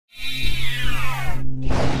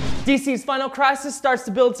DC's Final Crisis starts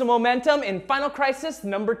to build some momentum in Final Crisis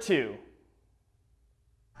number 2.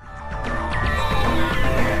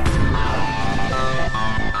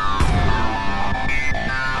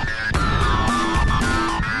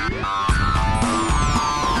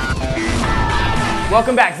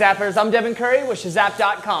 Welcome back, Zappers. I'm Devin Curry with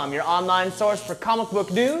Shazap.com, your online source for comic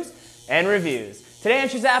book news and reviews. Today on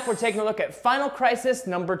Shazap, we're taking a look at Final Crisis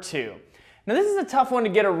number 2. Now, this is a tough one to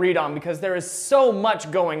get a read on because there is so much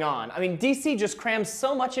going on. I mean, DC just crams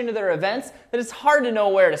so much into their events that it's hard to know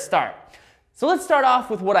where to start. So let's start off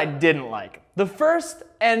with what I didn't like. The first,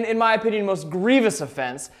 and in my opinion, most grievous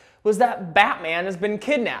offense was that Batman has been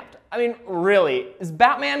kidnapped. I mean, really, is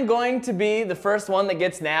Batman going to be the first one that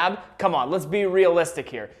gets nabbed? Come on, let's be realistic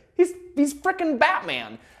here. He's frickin'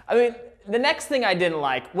 Batman. I mean, the next thing I didn't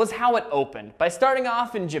like was how it opened. By starting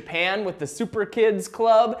off in Japan with the Super Kids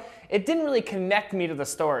Club, it didn't really connect me to the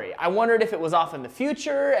story. I wondered if it was off in the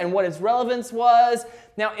future and what its relevance was.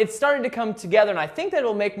 Now, it started to come together, and I think that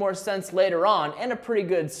it'll make more sense later on, and a pretty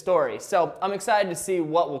good story. So I'm excited to see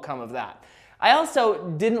what will come of that. I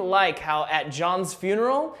also didn't like how at John's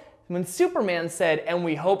funeral, when Superman said, "And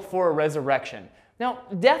we hope for a resurrection." Now,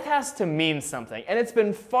 death has to mean something, and it's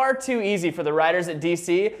been far too easy for the writers at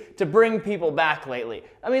DC to bring people back lately.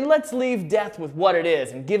 I mean, let's leave death with what it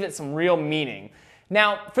is and give it some real meaning.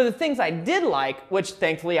 Now, for the things I did like, which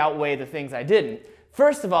thankfully outweigh the things I didn't,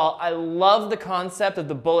 first of all, I love the concept of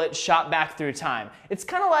the bullet shot back through time. It's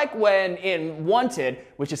kind of like when in Wanted,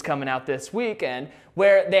 which is coming out this weekend,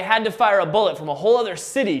 where they had to fire a bullet from a whole other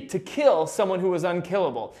city to kill someone who was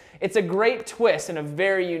unkillable. It's a great twist and a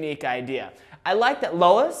very unique idea. I like that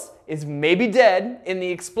Lois is maybe dead in the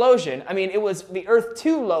explosion. I mean, it was the Earth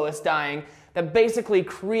 2 Lois dying that basically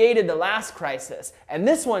created the last crisis, and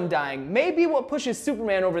this one dying may be what pushes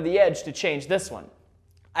Superman over the edge to change this one.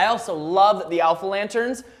 I also love that the Alpha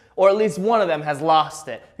Lanterns, or at least one of them, has lost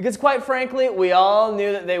it, because quite frankly, we all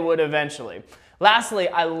knew that they would eventually. Lastly,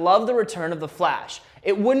 I love the return of the Flash.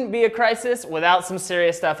 It wouldn't be a crisis without some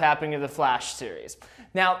serious stuff happening in the Flash series.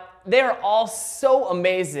 Now, they are all so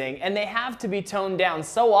amazing, and they have to be toned down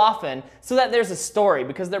so often so that there's a story,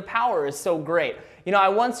 because their power is so great. You know, I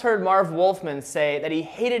once heard Marv Wolfman say that he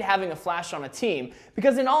hated having a Flash on a team,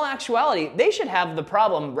 because in all actuality, they should have the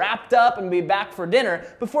problem wrapped up and be back for dinner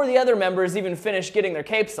before the other members even finish getting their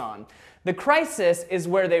capes on. The Crisis is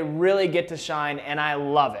where they really get to shine, and I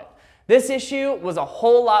love it. This issue was a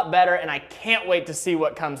whole lot better, and I can't wait to see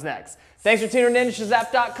what comes next. Thanks for tuning in to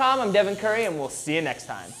Shazap.com. I'm Devin Curry, and we'll see you next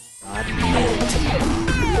time.